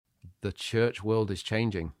the church world is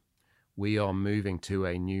changing. We are moving to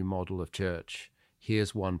a new model of church.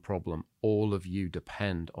 Here's one problem. All of you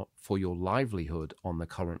depend for your livelihood on the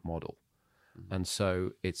current model. And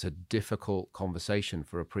so it's a difficult conversation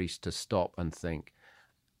for a priest to stop and think,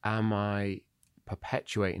 am I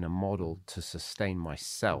perpetuating a model to sustain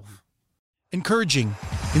myself? Encouraging,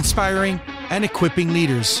 inspiring, and equipping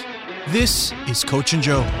leaders. This is Coach and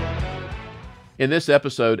Joe. In this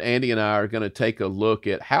episode, Andy and I are going to take a look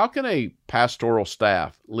at how can a pastoral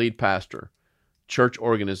staff, lead pastor, church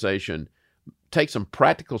organization, take some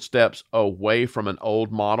practical steps away from an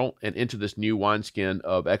old model and into this new wineskin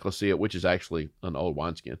of ecclesia, which is actually an old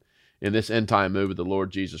wineskin. In this end-time move of the Lord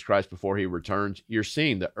Jesus Christ before he returns, you're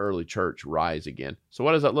seeing the early church rise again. So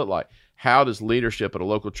what does that look like? How does leadership at a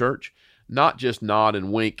local church not just nod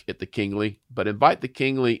and wink at the kingly, but invite the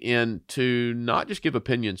kingly in to not just give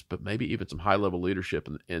opinions, but maybe even some high-level leadership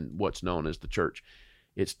in what's known as the church?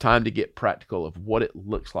 It's time to get practical of what it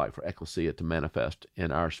looks like for ecclesia to manifest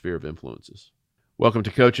in our sphere of influences. Welcome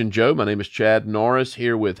to Coach and Joe. My name is Chad Norris,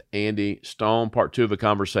 here with Andy Stone, part 2 of a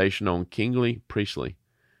conversation on kingly priestly.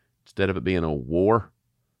 Instead of it being a war,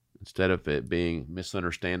 instead of it being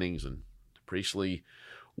misunderstandings and the priestly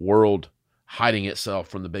world hiding itself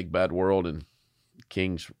from the big bad world and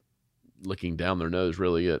kings looking down their nose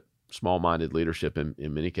really at small-minded leadership in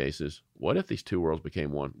many cases, what if these two worlds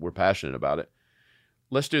became one? We're passionate about it.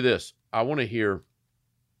 Let's do this. I want to hear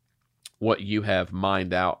what you have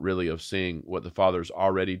mined out really of seeing what the Father's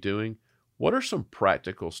already doing. What are some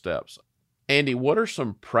practical steps? Andy, what are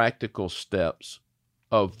some practical steps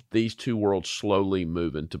of these two worlds slowly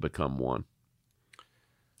moving to become one?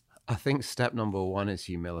 I think step number 1 is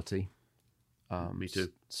humility. Me too.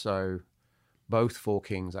 So both for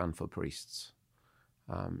kings and for priests,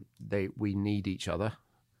 we need each other.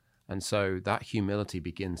 And so that humility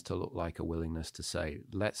begins to look like a willingness to say,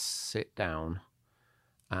 let's sit down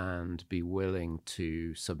and be willing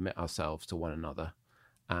to submit ourselves to one another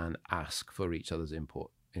and ask for each other's input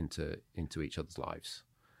into each other's lives.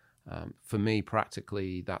 For me,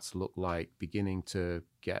 practically, that's looked like beginning to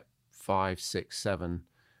get 5, 6, 7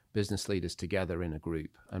 business leaders together in a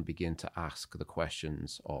group and begin to ask the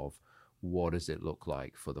questions of what does it look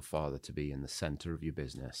like for the Father to be in the center of your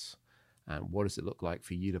business? And what does it look like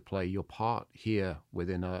for you to play your part here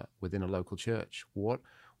within a local church?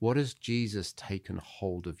 What has Jesus taken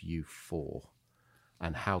hold of you for?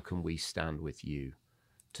 And how can we stand with you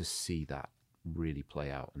to see that really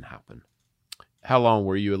play out and happen? How long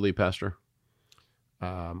were you a lead pastor?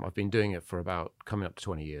 I've been doing it for about coming up to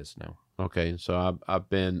 20 years now. Okay, so I've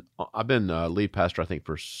been lead pastor I think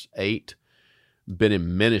for 8. Been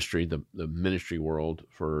in ministry, the ministry world,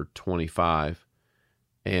 for 25,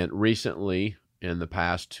 and recently in the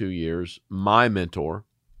past 2 years, my mentor,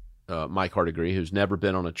 Mike Hardigree, who's never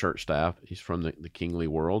been on a church staff, he's from the kingly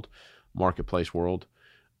world, marketplace world,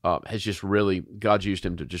 has just really, God's used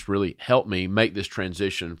him to just really help me make this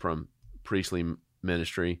transition from priestly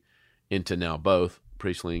ministry into now both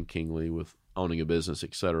priestly and kingly with owning a business,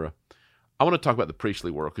 etc. I want to talk about the priestly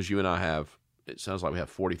world because you and I have, it sounds like we have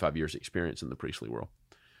 45 years experience in the priestly world.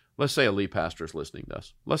 Let's say a lead pastor is listening to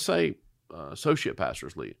us. Let's say associate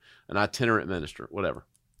pastors lead, an itinerant minister, whatever,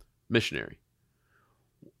 missionary.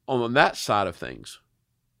 On that side of things,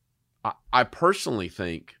 I personally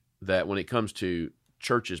think that when it comes to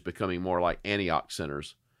churches becoming more like Antioch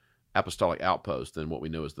centers, apostolic outposts than what we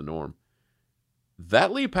know as the norm,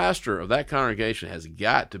 that lead pastor of that congregation has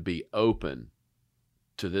got to be open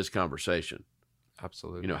to this conversation.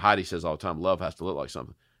 Absolutely. You know, Heidi says all the time, love has to look like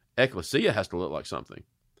something. Ecclesia has to look like something.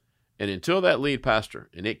 And until that lead pastor,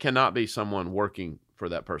 and it cannot be someone working for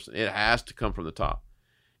that person, it has to come from the top.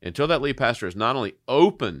 Until that lead pastor is not only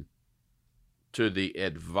open to the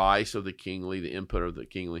advice of the kingly, the input of the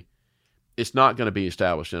kingly, it's not going to be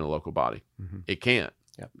established in a local body. Mm-hmm. It can't.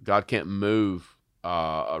 Yep. God can't move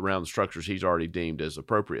around the structures he's already deemed as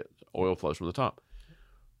appropriate. Oil flows from the top.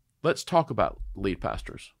 Let's talk about lead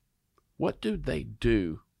pastors. What do they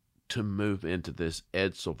do to move into this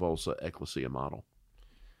Ed Silvosa Ecclesia model?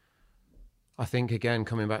 I think, again,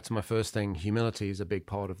 coming back to my first thing, humility is a big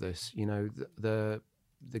part of this. You know, the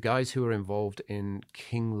guys who are involved in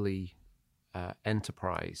kingly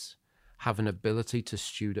enterprise have an ability to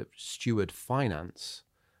steward finance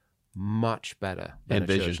much better than a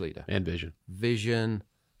church leader. And vision. Vision,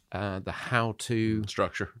 the how-to.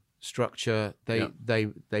 Structure.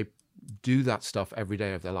 They do that stuff every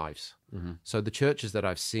day of their lives. Mm-hmm. So the churches that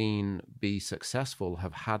I've seen be successful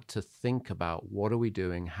have had to think about what are we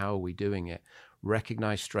doing, how are we doing it,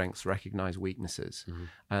 recognize strengths, recognize weaknesses.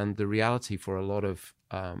 And the reality for a lot of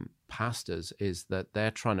pastors is that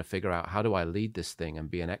they're trying to figure out, how do I lead this thing and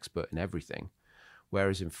be an expert in everything?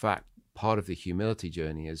 Whereas in fact, part of the humility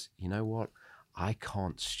journey is, you know what? I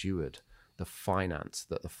can't steward the finance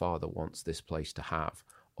that the Father wants this place to have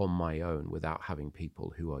on my own without having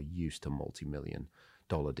people who are used to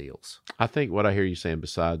multi-million-dollar deals. I think what I hear you saying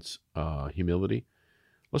besides humility,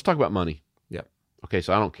 let's talk about money. Yep. Okay,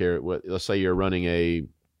 so I don't care let's say you're running a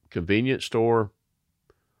convenience store,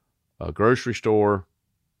 a grocery store,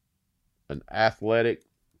 an athletic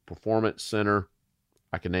performance center.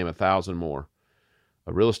 I can name 1,000 more.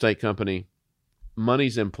 A real estate company.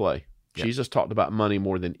 Money's in play. Yep. Jesus talked about money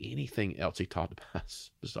more than anything else he talked about. It's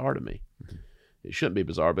bizarre to me. It shouldn't be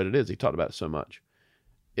bizarre, but it is. He talked about it so much.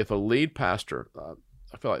 If a lead pastor,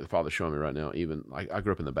 I feel like the Father's showing me right now, even I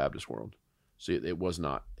grew up in the Baptist world. See, it was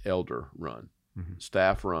not elder run,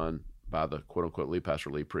 staff run by the quote unquote lead pastor,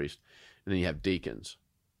 lead priest, and then you have deacons.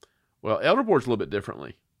 Well, elder board's a little bit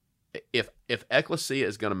differently. If ecclesia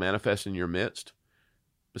is going to manifest in your midst,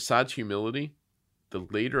 besides humility, the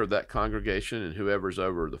leader of that congregation and whoever's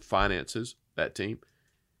over the finances, that team,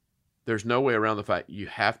 there's no way around the fact you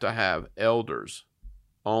have to have elders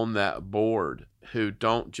on that board who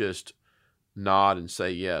don't just nod and say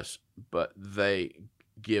yes, but they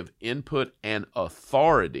give input and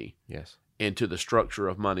authority Yes. into the structure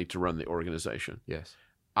of money to run the organization. Yes.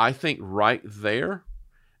 I think right there,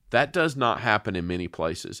 that does not happen in many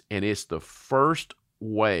places. And it's the first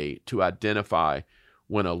way to identify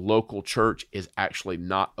when a local church is actually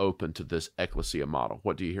not open to this ecclesia model.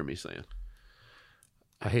 What do you hear me saying?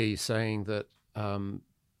 I hear you saying that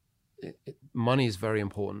money is very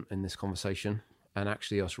important in this conversation, and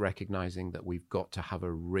actually us recognizing that we've got to have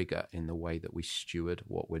a rigor in the way that we steward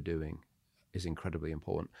what we're doing is incredibly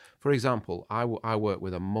important. For example, I work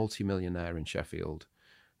with a multimillionaire in Sheffield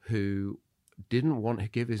who didn't want to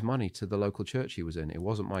give his money to the local church he was in. It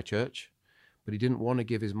wasn't my church, but he didn't want to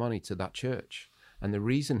give his money to that church. And the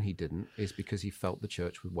reason he didn't is because he felt the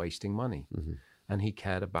church was wasting money. And he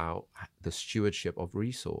cared about the stewardship of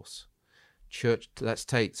resource. Church,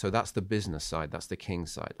 so that's the business side, that's the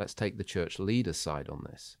king's side. Let's take the church leader's side on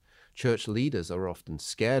this. Church leaders are often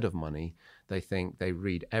scared of money. They think, they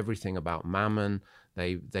read everything about mammon.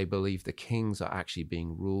 They believe the kings are actually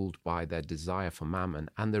being ruled by their desire for mammon.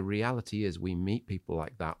 And the reality is we meet people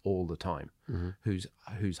like that all the time, whose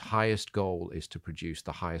highest goal is to produce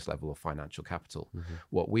the highest level of financial capital.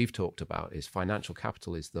 What we've talked about is financial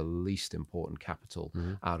capital is the least important capital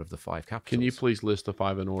out of the 5 capitals. Can you please list the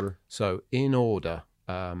 5 in order? So in order,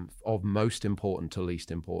 of most important to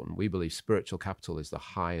least important, we believe spiritual capital is the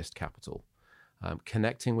highest capital.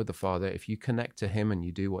 Connecting with the Father, if you connect to him and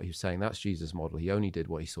you do what he's saying, that's Jesus' model. He only did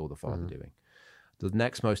what he saw the Father doing. The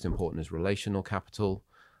next most important is relational capital,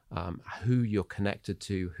 who you're connected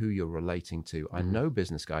to, who you're relating to. I know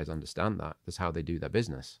business guys understand that. That's how they do their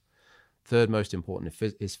business. Third most important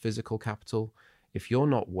is physical capital. If you're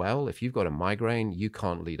not well, if you've got a migraine, you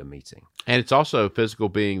can't lead a meeting. And it's also physical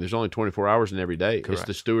being, there's only 24 hours in every day. Correct. It's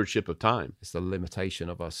the stewardship of time. It's the limitation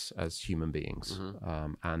of us as human beings,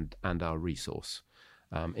 and our resource.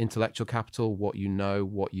 Intellectual capital, what you know,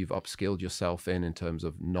 what you've upskilled yourself in terms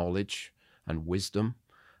of knowledge and wisdom,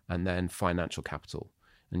 and then financial capital.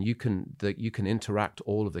 And you can interact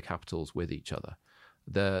all of the capitals with each other.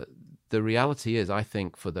 The reality is, I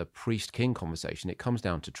think, for the priest-king conversation, it comes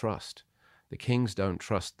down to trust. The kings don't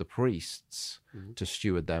trust the priests to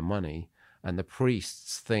steward their money, and the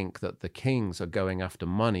priests think that the kings are going after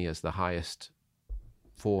money as the highest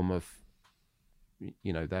form of,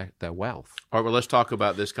 their wealth. All right, well, let's talk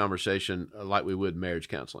about this conversation like we would marriage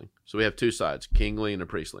counseling. So we have 2 sides, kingly and a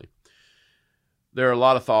priestly. There are a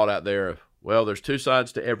lot of thought out there of, well, there's 2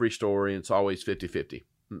 sides to every story, and it's always 50-50.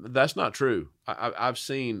 That's not true. I've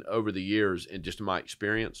seen over the years, in just my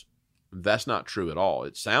experience, that's not true at all.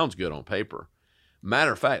 It sounds good on paper.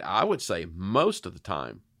 Matter of fact, I would say most of the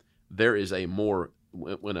time there is a more,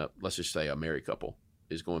 let's just say a married couple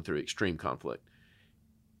is going through extreme conflict,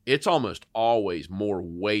 it's almost always more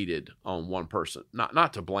weighted on one person.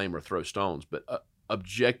 Not to blame or throw stones, but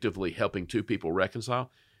objectively helping 2 people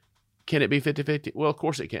reconcile. Can it be 50-50? Well, of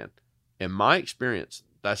course it can. In my experience,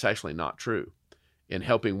 that's actually not true. And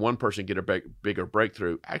helping one person get a bigger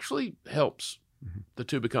breakthrough actually helps the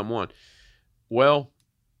 2 become one. Well,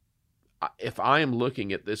 if I am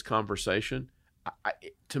looking at this conversation,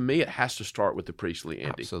 to me, it has to start with the priestly,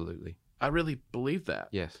 Andy. Absolutely. I really believe that.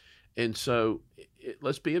 Yes. And so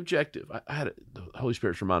let's be objective. The Holy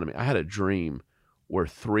Spirit's reminded me, I had a dream where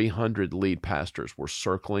 300 lead pastors were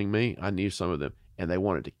circling me. I knew some of them, and they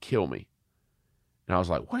wanted to kill me. And I was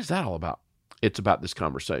like, what is that all about? It's about this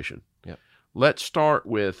conversation. Yep. Let's start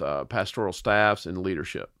with pastoral staffs and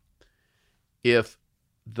leadership. If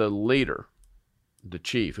the leader, the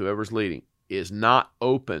chief, whoever's leading, is not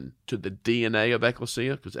open to the DNA of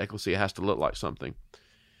ecclesia, because ecclesia has to look like something,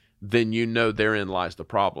 then you know therein lies the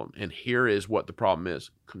problem. And here is what the problem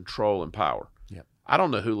is: control and power. Yep. I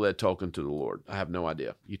don't know who led Tolkien to the Lord. I have no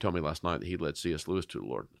idea. You told me last night that he led C.S. Lewis to the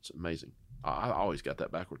Lord. It's amazing. I always got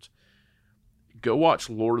that backwards. Go watch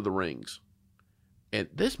Lord of the Rings. And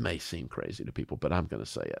this may seem crazy to people, but I'm going to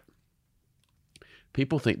say it.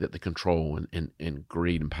 People think that the control and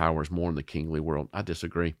greed and power is more in the kingly world. I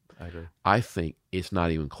disagree. I agree. I think it's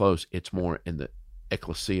not even close. It's more in the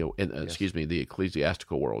ecclesia, Yes. the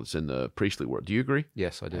ecclesiastical world. It's in the priestly world. Do you agree?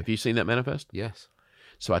 Yes, I do. Have you seen that manifest? Yes.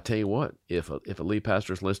 So I tell you what, if a lead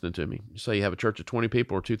pastor is listening to me, say you have a church of 20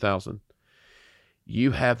 people or 2,000,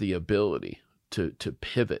 you have the ability to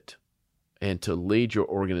pivot and to lead your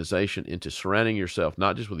organization into surrounding yourself,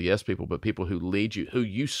 not just with the yes people, but people who lead you, who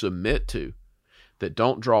you submit to, that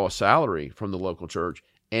don't draw a salary from the local church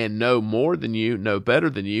and know more than you, know better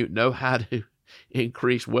than you, know how to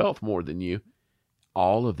increase wealth more than you.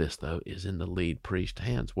 All of this, though, is in the lead priest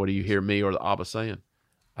hands. What do you hear me or the Abba saying?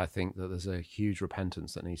 I think that there's a huge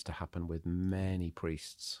repentance that needs to happen with many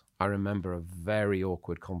priests. I remember a very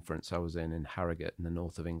awkward conference I was in Harrogate in the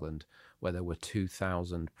north of England, where there were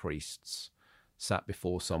 2,000 priests sat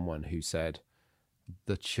before someone who said,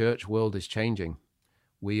 the church world is changing.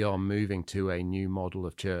 We are moving to a new model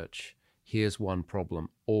of church. Here's one problem.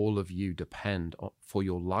 All of you depend for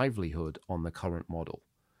your livelihood on the current model.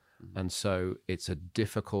 Mm-hmm. And so it's a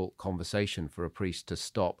difficult conversation for a priest to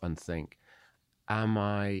stop and think, am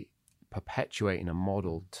I perpetuating a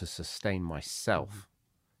model to sustain myself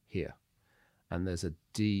here? And there's a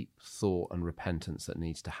deep thought and repentance that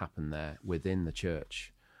needs to happen there within the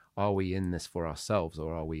church. Are we in this for ourselves,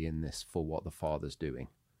 or are we in this for what the Father's doing?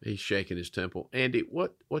 He's shaking his temple. Andy,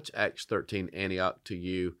 what's Acts 13 Antioch to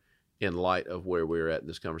you in light of where we're at in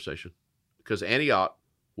this conversation? Because Antioch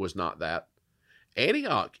was not that.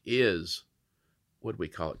 Antioch is, what do we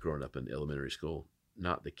call it growing up in elementary school?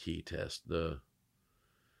 Not the key test, the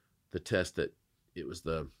test that it was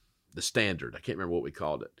the standard. I can't remember what we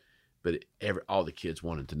called it, but all the kids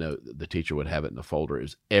wanted to know. The teacher would have it in the folder. It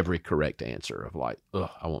was every correct answer of like,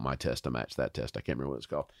 I want my test to match that test. I can't remember what it's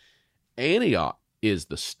called. Antioch is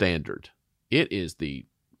the standard. It is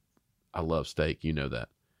I love steak. You know that.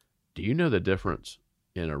 Do you know the difference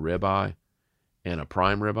in a ribeye and a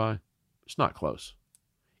prime ribeye? It's not close.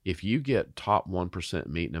 If you get top 1%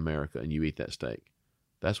 meat in America and you eat that steak,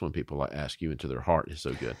 that's when people ask you into their heart. It's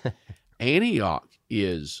so good. Antioch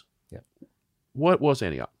is, What was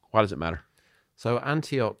Antioch? Why does it matter? So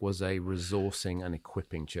Antioch was a resourcing and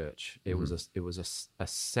equipping church. It was a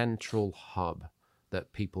central hub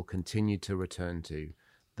that people continued to return to,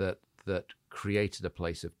 that created a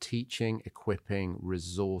place of teaching, equipping,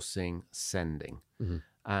 resourcing, sending.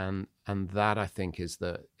 Mm-hmm. And that, I think, is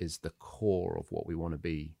the core of what we want to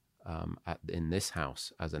be in this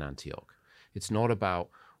house as an Antioch. It's not about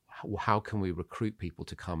how can we recruit people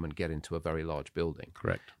to come and get into a very large building.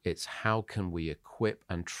 Correct. It's how can we equip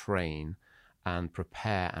and train and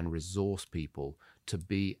prepare and resource people to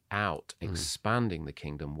be out expanding the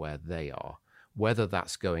kingdom where they are, whether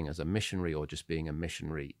that's going as a missionary or just being a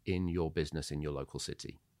missionary in your business, in your local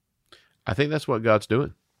city. I think that's what God's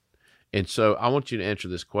doing. And so I want you to answer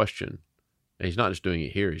this question. And he's not just doing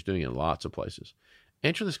it here, he's doing it in lots of places.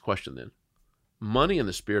 Answer this question then. Money and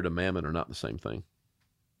the spirit of mammon are not the same thing.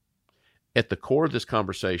 At the core of this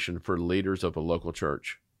conversation for leaders of a local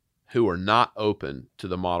church who are not open to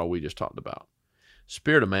the model we just talked about,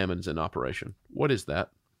 spirit of mammon is in operation. What is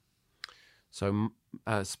that? So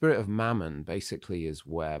spirit of mammon basically is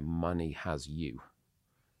where money has you.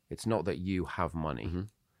 It's not that you have money. Mm-hmm.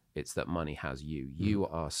 It's that money has you. Mm-hmm. You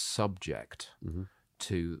are subject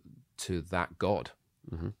to that God.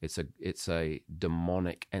 Mm-hmm. It's a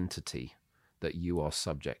demonic entity that you are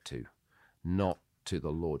subject to, not to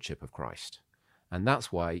the lordship of Christ. And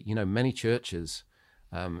that's why, many churches,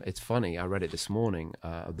 it's funny, I read it this morning,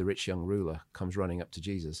 the rich young ruler comes running up to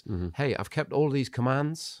Jesus. Mm-hmm. Hey, I've kept all these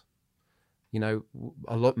commands.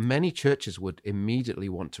 Many churches would immediately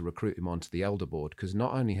want to recruit him onto the elder board, because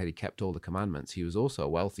not only had he kept all the commandments, he was also a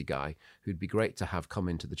wealthy guy who'd be great to have come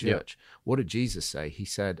into the church. Yep. What did Jesus say? He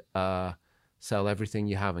said, sell everything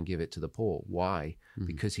you have and give it to the poor. Why? Mm-hmm.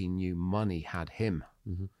 Because he knew money had him,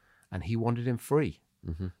 and he wanted him free.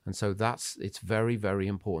 Mm-hmm. And so it's very, very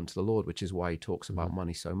important to the Lord, which is why he talks about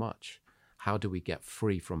money so much. How do we get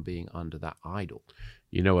free from being under that idol?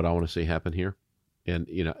 You know what I want to see happen here? And,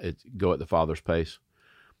 go at the Father's pace.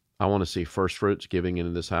 I want to see first fruits giving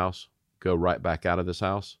into this house go right back out of this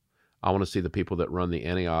house. I want to see the people that run the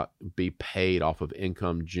Antioch be paid off of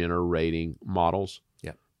income generating models.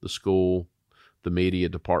 Yeah. The school, the media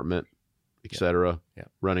department, et cetera,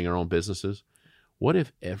 running our own businesses. What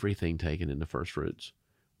if everything taken into First Fruits?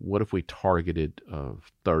 What if we targeted a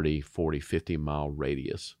 30, 40, 50-mile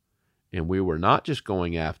radius? And we were not just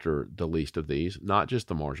going after the least of these, not just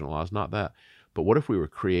the marginalized, not that. But what if we were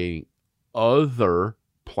creating other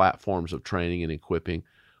platforms of training and equipping?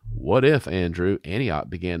 What if, Andrew, Antioch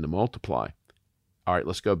began to multiply? All right,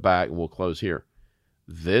 let's go back and we'll close here.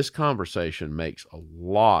 This conversation makes a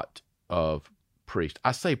lot of priests.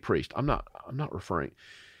 I say priest. I'm not referring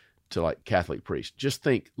to like Catholic priests. Just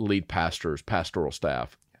think lead pastors, pastoral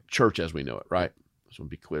staff, church as we know it, right? Just want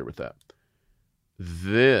to be clear with that.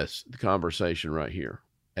 This conversation right here,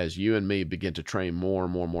 as you and me begin to train more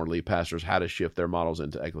and more lead pastors how to shift their models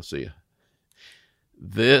into ecclesia,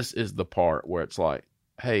 this is the part where it's like,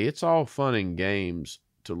 hey, it's all fun and games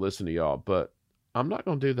to listen to y'all, but I'm not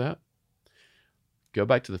going to do that. Go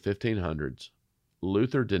back to the 1500s.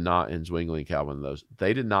 Luther did not, and Zwingli and Calvin, those,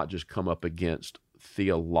 they did not just come up against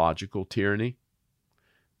theological tyranny.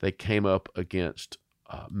 They came up against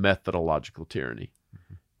methodological tyranny.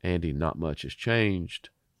 Mm-hmm. Andy, not much has changed.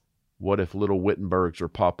 What if little Wittenbergs are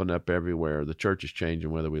popping up everywhere? The church is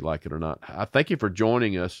changing whether we like it or not. I thank you for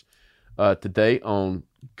joining us today on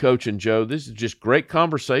Coach and Joe. This is just great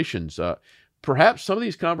conversations. Perhaps some of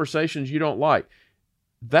these conversations you don't like.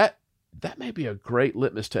 That may be a great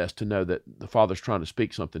litmus test to know that the Father's trying to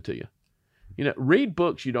speak something to you. You know, read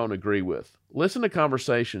books you don't agree with. Listen to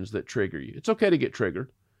conversations that trigger you. It's okay to get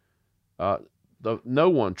triggered. No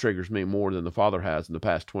one triggers me more than the Father has in the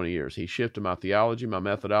past 20 years. He shifted my theology, my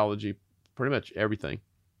methodology, pretty much everything.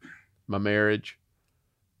 My marriage.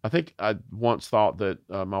 I think I once thought that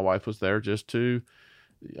my wife was there just to,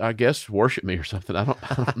 I guess, worship me or something. I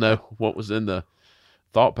don't know what was in the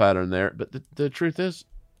thought pattern there. But the truth is,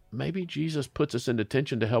 maybe Jesus puts us into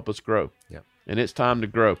tension to help us grow. Yeah. And it's time to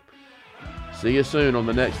grow. See you soon on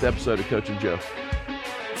the next episode of Coach and Joe.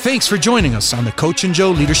 Thanks for joining us on the Coach and Joe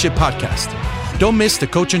Leadership Podcast. Don't miss the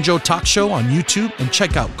Coach and Joe Talk Show on YouTube and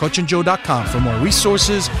check out coachandjoe.com for more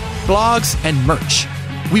resources, blogs, and merch.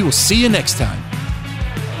 We will see you next time.